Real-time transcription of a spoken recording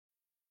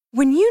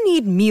When you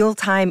need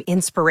mealtime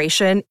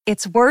inspiration,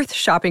 it's worth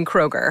shopping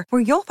Kroger,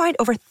 where you'll find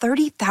over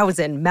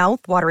 30,000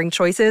 mouth-watering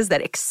choices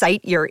that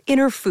excite your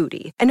inner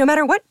foodie. And no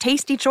matter what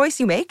tasty choice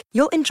you make,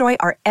 you'll enjoy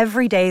our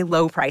everyday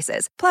low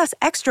prices, plus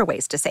extra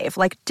ways to save,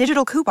 like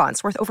digital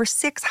coupons worth over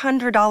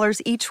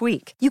 $600 each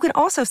week. You can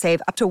also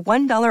save up to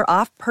 $1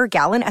 off per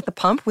gallon at the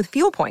pump with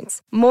fuel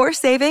points. More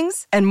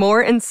savings and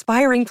more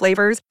inspiring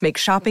flavors make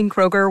shopping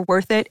Kroger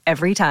worth it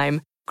every time.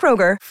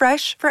 Kroger,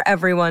 fresh for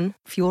everyone.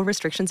 Fuel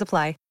restrictions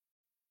apply.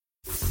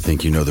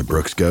 Think you know the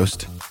Brooks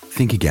Ghost?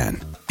 Think again.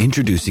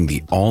 Introducing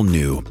the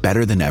all-new,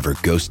 better-than-ever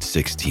Ghost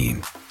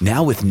 16.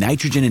 Now with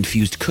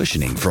nitrogen-infused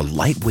cushioning for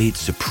lightweight,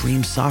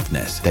 supreme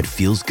softness that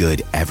feels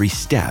good every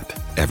step,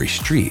 every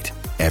street,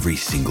 every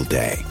single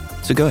day.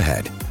 So go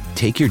ahead,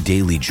 take your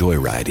daily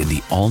joyride in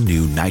the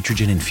all-new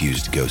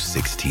nitrogen-infused Ghost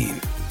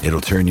 16.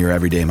 It'll turn your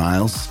everyday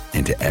miles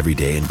into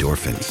everyday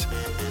endorphins.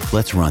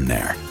 Let's run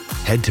there.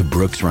 Head to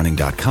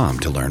brooksrunning.com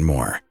to learn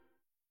more.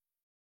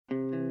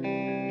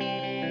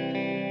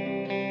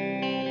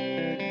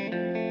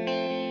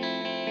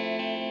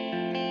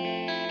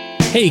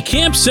 Hey,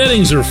 camp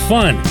settings are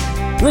fun.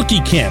 Rookie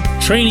camp,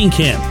 training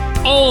camp,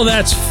 all of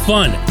that's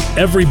fun.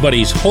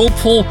 Everybody's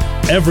hopeful.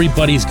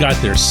 Everybody's got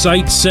their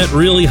sights set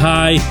really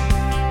high.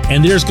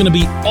 And there's going to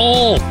be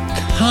all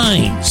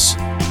kinds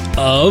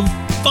of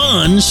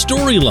fun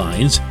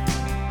storylines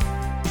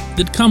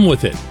that come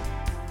with it.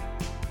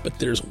 But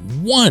there's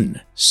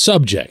one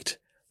subject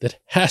that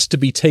has to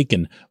be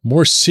taken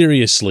more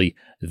seriously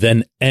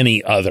than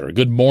any other.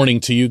 Good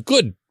morning to you.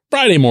 Good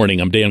Friday morning.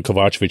 I'm Dan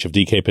Kovacevic of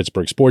DK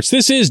Pittsburgh Sports.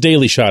 This is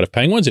Daily Shot of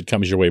Penguins. It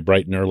comes your way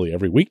bright and early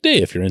every weekday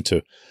if you're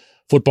into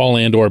football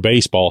and or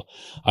baseball.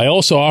 I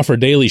also offer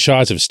daily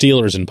shots of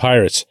Steelers and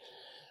Pirates,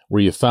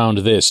 where you found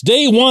this.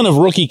 Day one of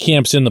rookie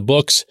camps in the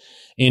books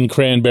in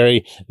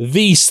Cranberry.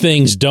 These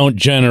things don't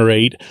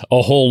generate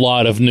a whole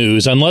lot of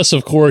news, unless,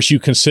 of course, you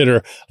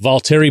consider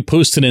Valtteri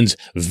Pustinen's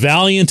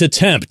valiant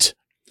attempt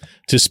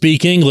to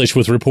speak English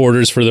with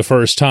reporters for the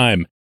first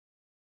time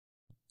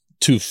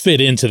to fit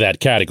into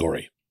that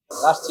category.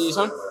 Last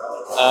season,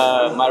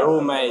 my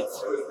roommate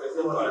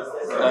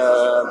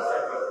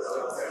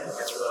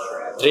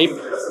Trip,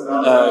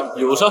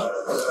 Juuso,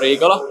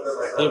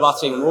 Riikola, he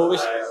watching movies,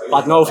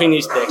 but no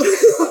Finnish text.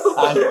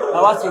 And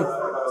I'm watching,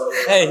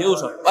 hey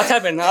Juuso, what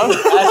happened now?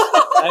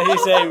 And he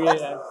saying me,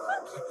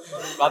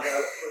 but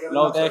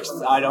no text,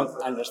 I don't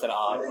understand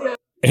all.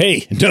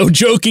 Hey, no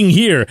joking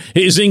here.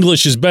 His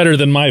English is better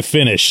than my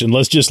Finnish, and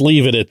let's just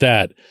leave it at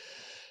that.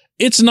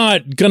 It's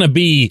not going to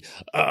be,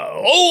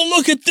 oh,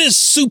 look at this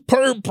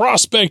superb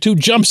prospect who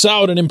jumps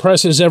out and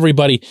impresses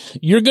everybody.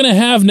 You're going to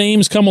have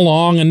names come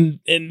along, and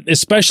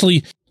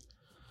especially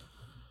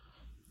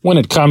when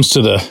it comes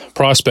to the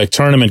prospect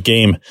tournament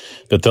game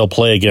that they'll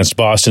play against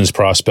Boston's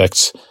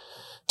prospects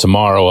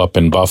tomorrow up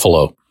in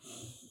Buffalo.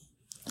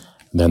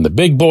 Then the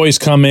big boys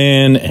come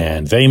in,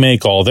 and they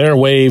make all their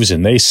waves,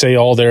 and they say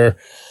all their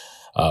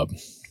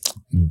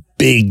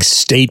big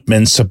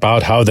statements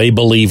about how they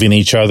believe in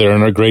each other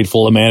and are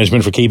grateful to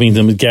management for keeping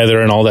them together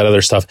and all that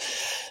other stuff.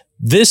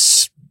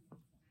 This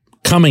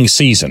coming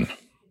season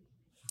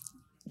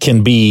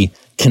can be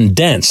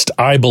condensed,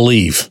 I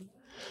believe,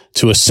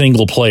 to a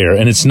single player,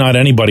 and it's not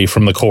anybody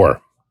from the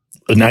core.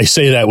 And I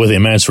say that with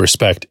immense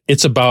respect.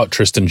 It's about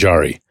Tristan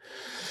Jarry.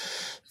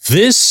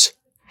 This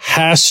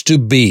has to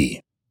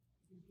be,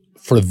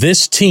 for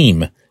this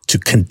team to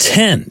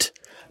contend,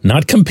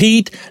 not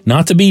compete,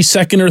 not to be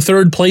second or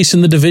third place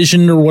in the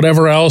division or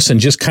whatever else and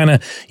just kind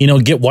of,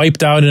 get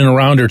wiped out in a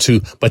round or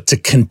two, but to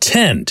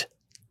contend.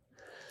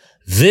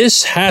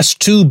 This has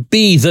to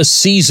be the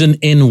season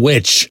in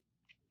which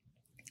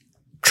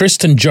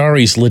Tristan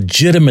Jarry's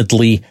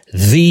legitimately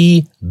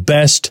the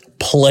best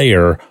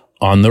player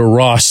on the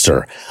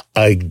roster.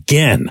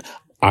 Again,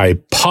 I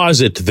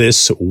posit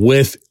this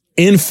with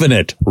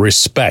infinite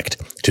respect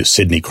to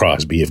Sidney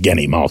Crosby,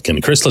 Evgeny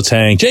Malkin, Chris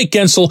Letang, Jake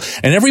Gensel,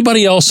 and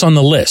everybody else on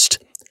the list.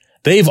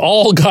 They've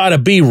all got to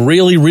be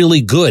really,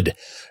 really good.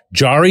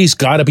 Jarry's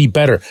got to be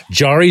better.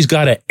 Jarry's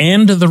got to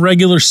end the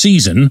regular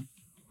season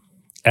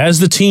as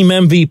the team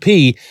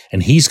MVP,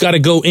 and he's got to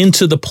go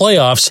into the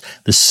playoffs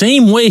the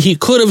same way he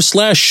could have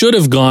 / should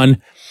have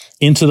gone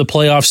into the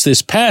playoffs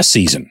this past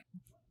season,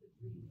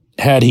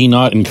 had he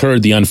not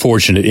incurred the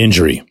unfortunate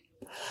injury.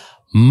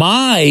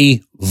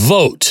 My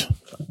vote,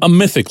 a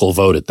mythical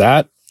vote at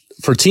that,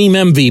 for team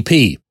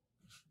MVP,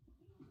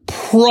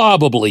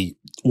 probably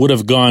would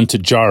have gone to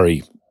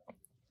Jarry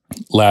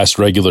last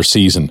regular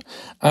season.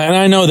 And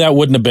I know that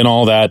wouldn't have been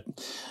all that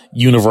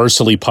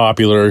universally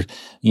popular.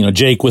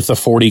 Jake with the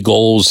 40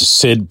 goals,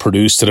 Sid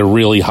produced at a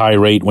really high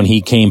rate when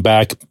he came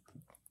back.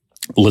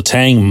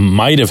 Letang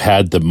might have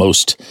had the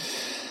most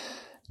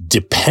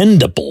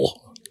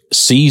dependable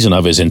season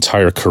of his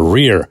entire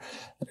career.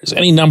 There's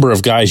any number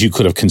of guys you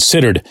could have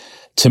considered.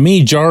 To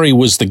me, Jarry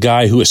was the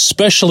guy who,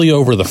 especially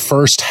over the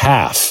first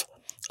half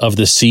of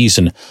the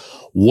season,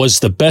 was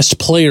the best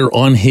player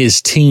on his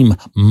team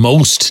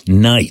most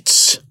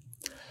nights.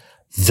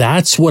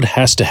 That's what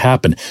has to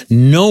happen.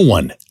 No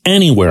one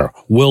anywhere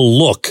will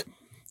look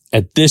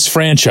at this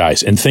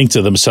franchise and think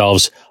to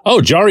themselves, oh,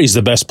 Jari's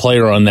the best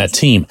player on that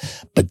team.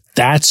 But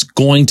that's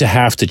going to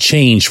have to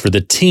change for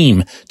the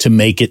team to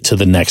make it to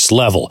the next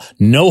level.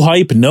 No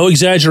hype, no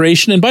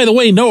exaggeration, and by the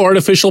way, no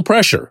artificial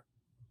pressure.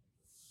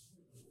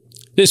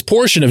 This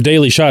portion of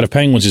Daily Shot of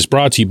Penguins is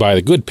brought to you by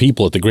the good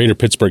people at the Greater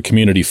Pittsburgh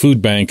Community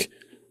Food Bank,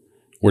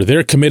 where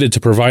they're committed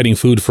to providing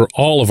food for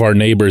all of our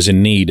neighbors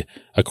in need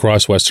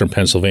across Western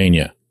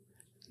Pennsylvania.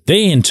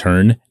 They, in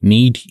turn,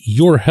 need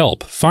your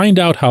help. Find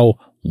out how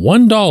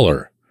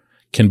 $1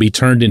 can be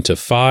turned into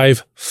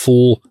 5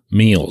 full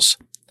meals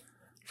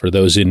for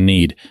those in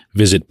need.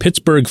 Visit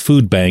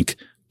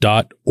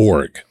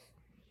pittsburghfoodbank.org.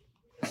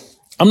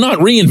 I'm not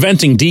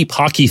reinventing deep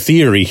hockey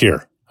theory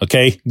here,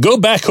 okay? Go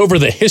back over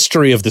the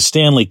history of the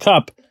Stanley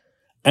Cup,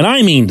 and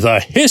I mean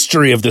the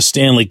history of the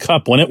Stanley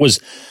Cup when it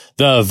was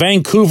the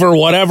Vancouver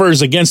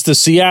whatevers against the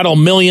Seattle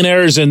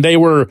Millionaires and they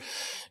were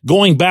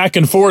going back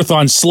and forth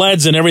on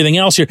sleds and everything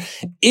else here.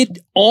 It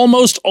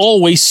almost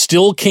always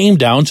still came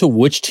down to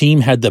which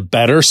team had the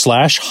better /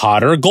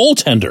 hotter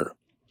goaltender.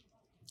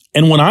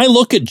 And when I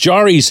look at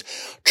Jari's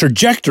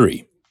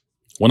trajectory,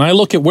 when I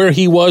look at where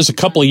he was a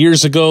couple of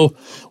years ago,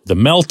 the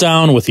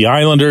meltdown with the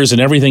Islanders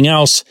and everything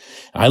else,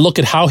 I look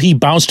at how he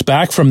bounced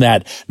back from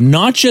that,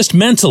 not just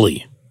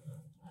mentally,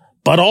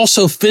 but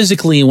also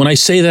physically. When I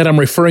say that, I'm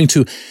referring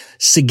to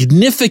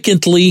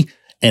significantly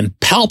and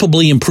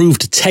palpably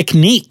improved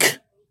technique.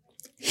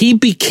 He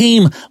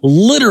became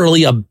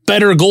literally a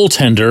better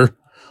goaltender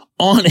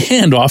on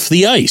and off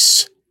the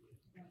ice.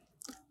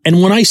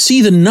 And when I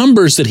see the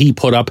numbers that he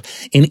put up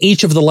in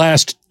each of the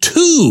last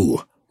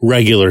 2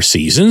 regular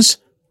seasons,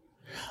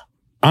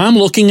 I'm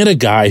looking at a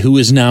guy who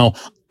is now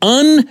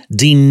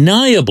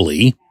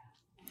undeniably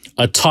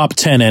a top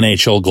 10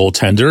 NHL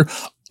goaltender,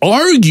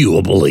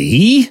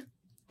 arguably,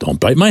 don't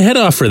bite my head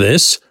off for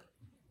this,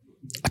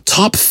 a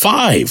top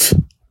 5.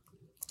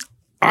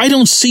 I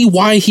don't see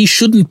why he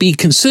shouldn't be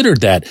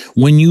considered that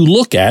when you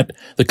look at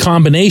the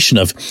combination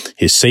of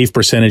his save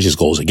percentage, his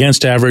goals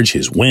against average,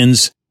 his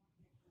wins.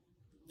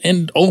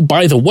 And, oh,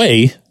 by the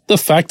way, the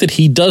fact that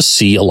he does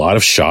see a lot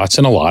of shots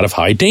and a lot of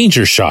high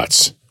danger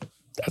shots.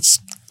 That's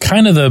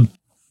kind of the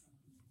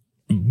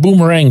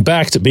boomerang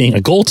back to being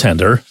a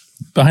goaltender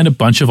behind a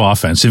bunch of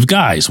offensive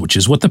guys, which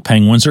is what the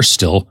Penguins are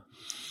still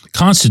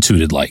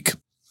constituted like.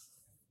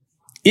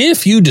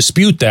 If you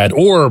dispute that,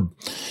 or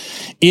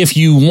if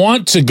you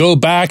want to go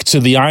back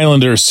to the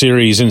Islanders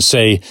series and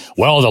say,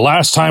 well, the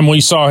last time we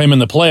saw him in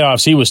the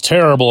playoffs, he was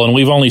terrible and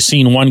we've only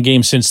seen 1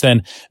 game since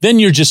then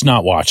you're just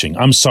not watching.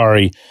 I'm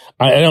sorry.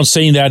 I don't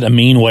say that in a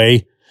mean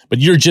way, but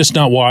you're just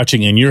not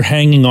watching and you're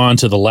hanging on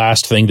to the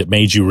last thing that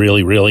made you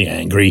really, really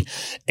angry.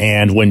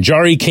 And when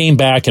Jari came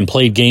back and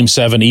played Game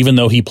 7, even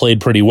though he played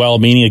pretty well,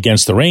 meaning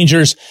against the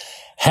Rangers,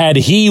 had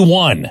he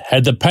won,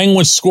 had the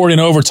Penguins scored in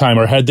overtime,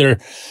 or had their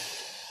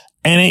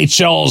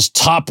NHL's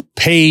top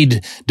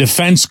paid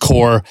defense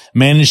corps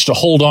managed to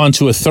hold on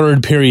to a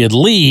 3rd period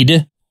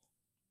lead,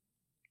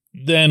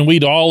 then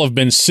we'd all have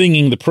been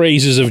singing the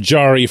praises of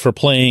Jari for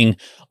playing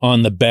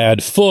on the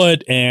bad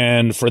foot.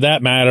 And for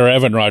that matter,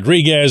 Evan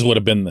Rodriguez would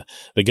have been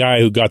the guy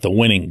who got the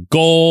winning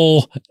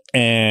goal,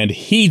 and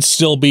he'd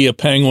still be a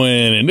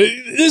Penguin. And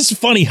it's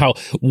funny how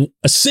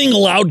a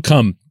single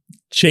outcome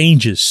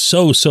changes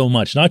so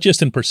much, not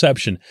just in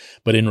perception,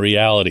 but in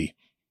reality.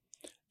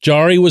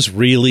 Jari was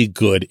really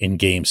good in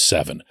Game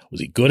 7.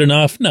 Was he good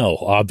enough? No,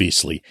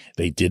 obviously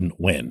they didn't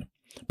win.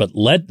 But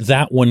let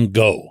that one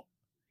go.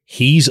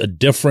 He's a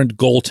different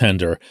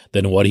goaltender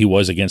than what he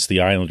was against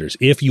the Islanders.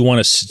 If you want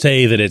to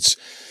say that it's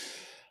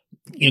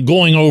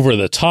going over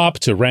the top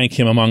to rank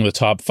him among the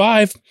top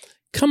 5,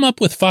 come up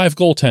with 5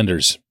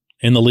 goaltenders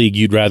in the league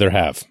you'd rather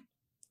have.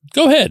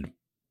 Go ahead.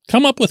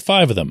 Come up with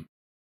 5 of them.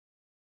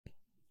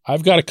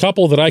 I've got a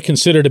couple that I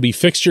consider to be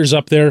fixtures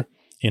up there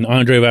in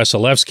Andrei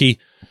Vasilevsky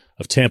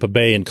of Tampa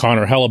Bay and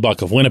Connor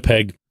Hellebuck of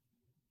Winnipeg.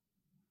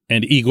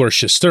 And Igor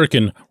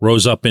Shesterkin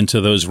rose up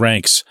into those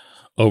ranks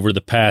over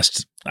the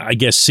past, I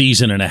guess,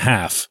 season and a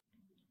half.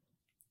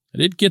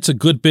 It gets a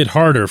good bit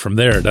harder from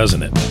there,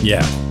 doesn't it?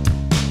 Yeah.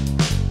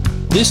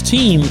 This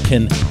team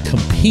can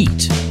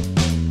compete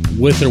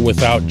with or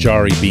without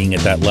Jari being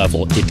at that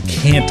level. It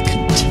can't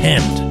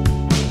contend,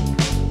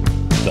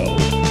 though,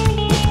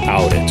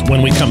 without it.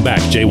 When we come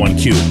back,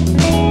 J1Q.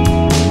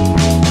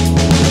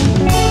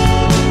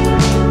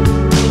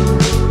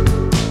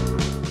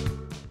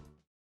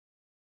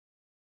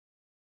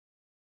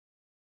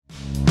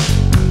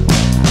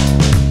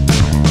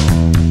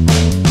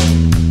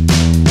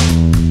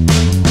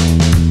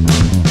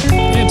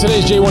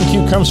 Today's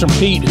J1Q comes from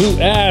Pete, who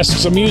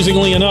asks,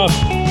 amusingly enough,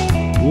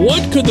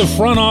 what could the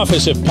front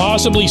office have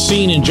possibly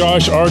seen in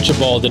Josh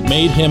Archibald that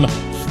made him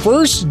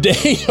first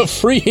day of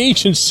free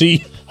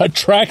agency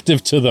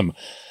attractive to them?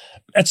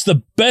 That's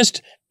the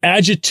best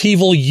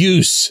adjectival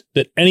use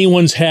that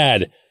anyone's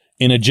had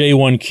in a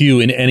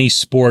J1Q in any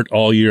sport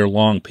all year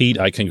long. Pete,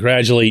 I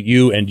congratulate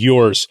you and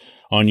yours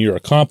on your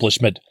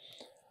accomplishment.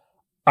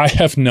 I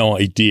have no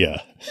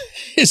idea,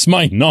 is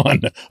my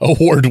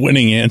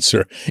non-award-winning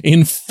answer.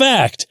 In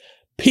fact,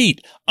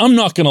 Pete, I'm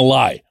not going to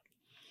lie.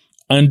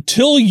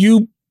 until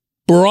you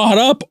brought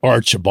up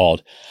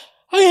Archibald,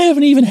 I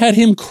haven't even had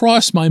him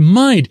cross my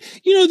mind.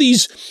 You know,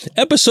 these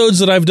episodes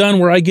that I've done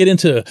where I get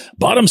into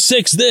bottom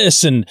six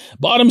this and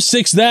bottom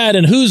six that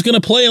and who's going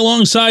to play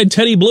alongside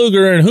Teddy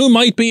Bluger and who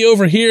might be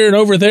over here and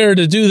over there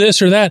to do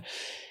this or that.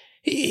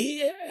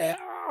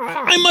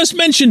 I must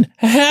mention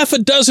half a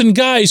dozen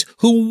guys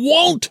who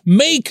won't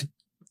make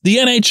the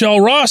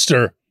NHL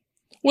roster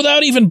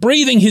without even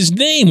breathing his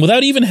name,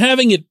 without even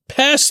having it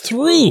pass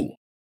through.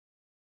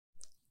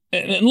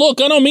 And look,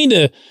 I don't mean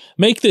to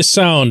make this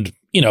sound,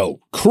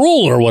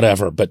 cruel or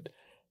whatever, but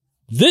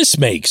this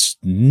makes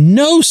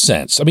no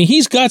sense. I mean,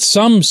 he's got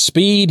some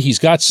speed. He's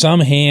got some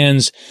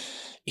hands.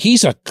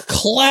 He's a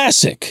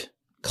classic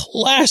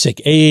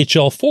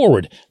AHL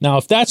forward. Now,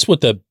 if that's what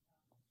the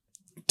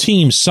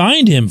team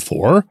signed him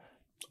for,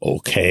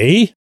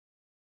 okay.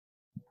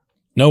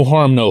 No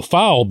harm, no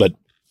foul, but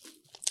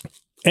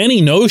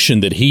any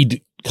notion that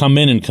he'd come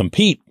in and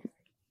compete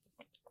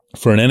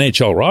for an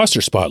NHL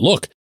roster spot,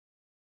 look,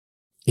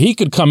 he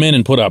could come in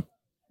and put up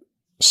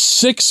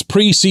 6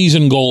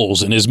 preseason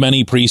goals in as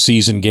many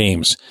preseason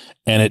games,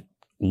 and it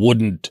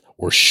wouldn't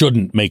or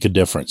shouldn't make a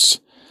difference.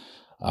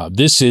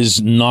 This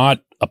is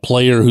not a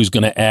player who's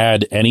going to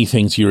add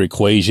anything to your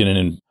equation,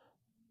 and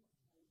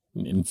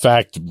in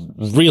fact,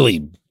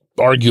 really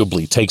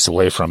arguably takes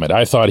away from it.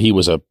 I thought he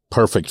was a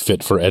perfect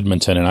fit for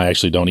Edmonton, and I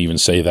actually don't even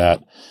say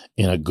that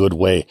in a good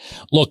way.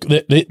 Look,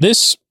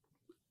 this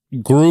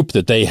group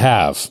that they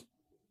have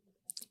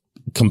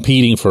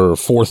competing for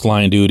fourth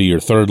line duty or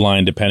third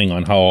line, depending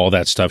on how all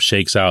that stuff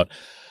shakes out.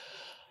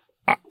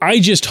 I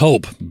just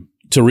hope,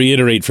 to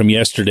reiterate from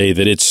yesterday,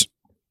 that it's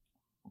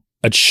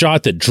a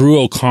shot that Drew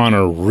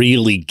O'Connor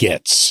really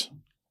gets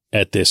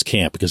at this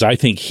camp, because I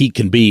think he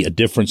can be a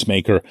difference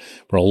maker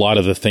for a lot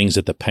of the things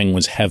that the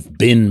Penguins have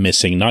been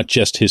missing, not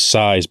just his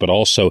size, but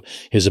also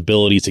his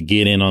ability to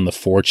get in on the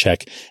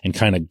forecheck and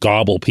kind of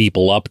gobble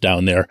people up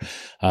down there.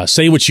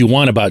 Say what you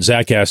want about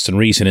Zach Aston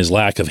Reese and his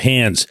lack of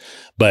hands,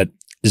 but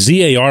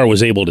ZAR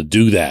was able to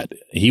do that.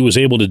 He was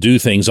able to do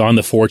things on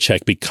the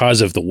forecheck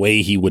because of the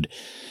way he would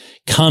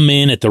come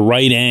in at the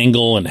right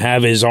angle and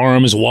have his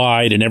arms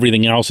wide and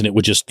everything else, and it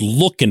would just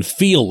look and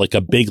feel like a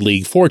big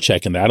league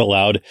forecheck, and that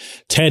allowed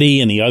Teddy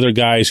and the other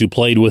guys who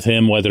played with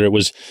him, whether it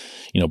was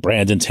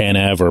Brandon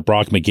Tanev or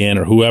Brock McGinn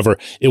or whoever,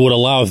 it would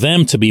allow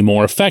them to be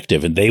more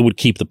effective, and they would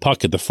keep the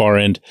puck at the far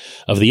end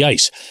of the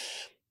ice.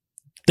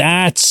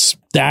 That's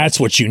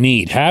what you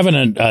need.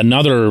 Having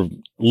another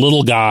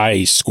little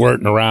guy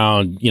squirting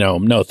around,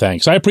 no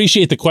thanks. I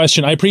appreciate the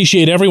question. I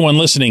appreciate everyone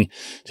listening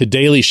to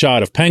Daily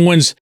Shot of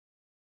Penguins.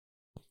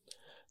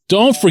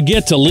 Don't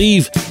forget to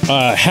leave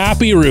a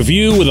happy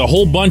review with a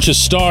whole bunch of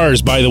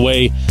stars, by the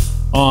way,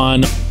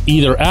 on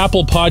either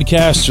Apple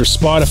Podcasts or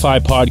Spotify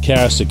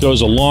Podcasts. It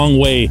goes a long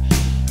way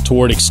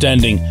toward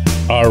extending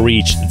our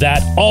reach.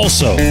 That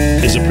also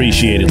is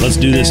appreciated. Let's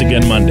do this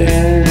again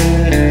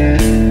Monday.